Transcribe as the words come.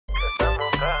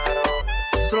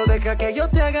monstruo, deja que yo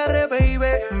te agarre,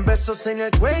 baby. Besos en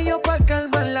el cuello pa'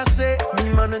 calmar la sed. Mi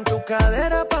mano en tu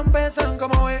cadera pa' empezar,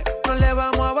 como ves. No le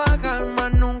vamos a bajar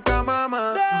más nunca,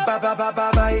 mamá.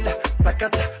 Baila,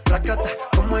 placata, placata,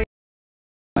 como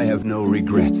I have no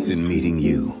regrets in meeting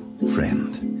you,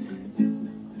 friend.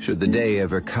 Should the day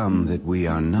ever come that we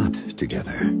are not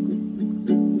together,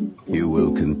 you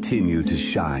will continue to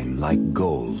shine like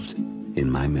gold in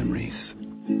my memories.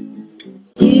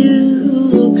 You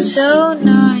look so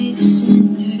nice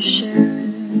in your shirt.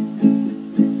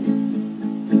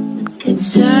 It's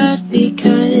sad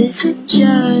because it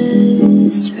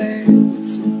just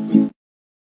hurts.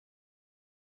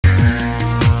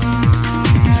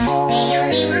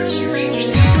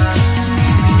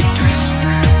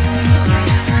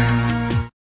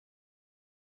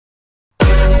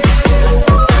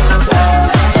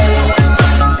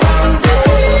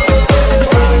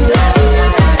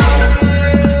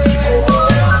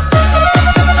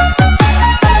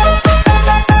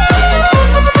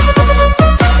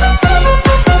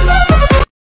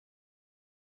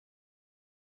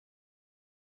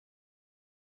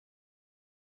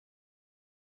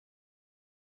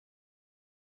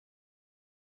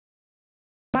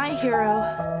 My hero,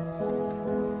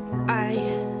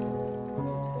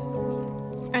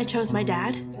 I chose my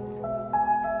dad.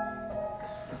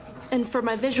 And for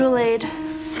my visual aid,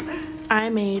 I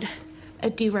made a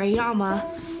diorama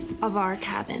of our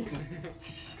cabin.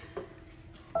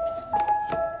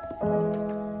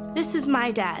 This is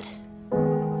my dad.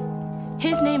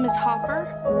 His name is Hopper.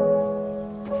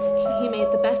 He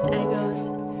made the best Eggos,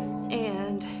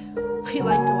 and we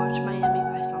like to watch Miami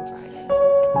Vice on Fridays.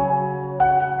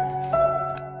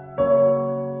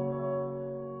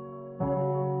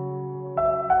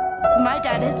 My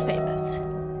dad is famous.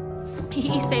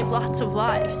 He saved lots of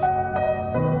lives.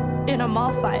 In a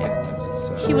mall fire,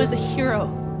 he was a hero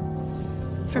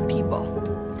for people.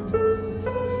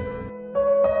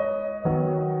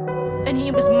 And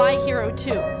he was my hero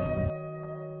too.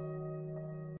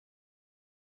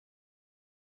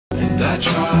 And I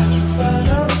tried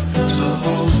to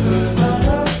hold her,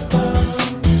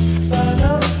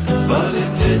 but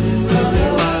it didn't really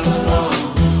last long.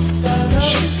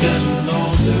 She's getting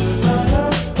older.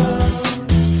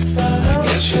 I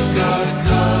guess she's got a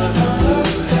cut of blue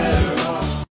hair on.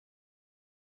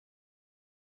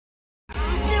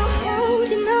 I'm still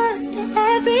holding on to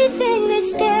everything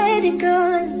that's dead and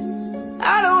gone.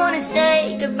 I don't wanna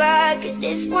say goodbye, 'cause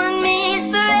this one means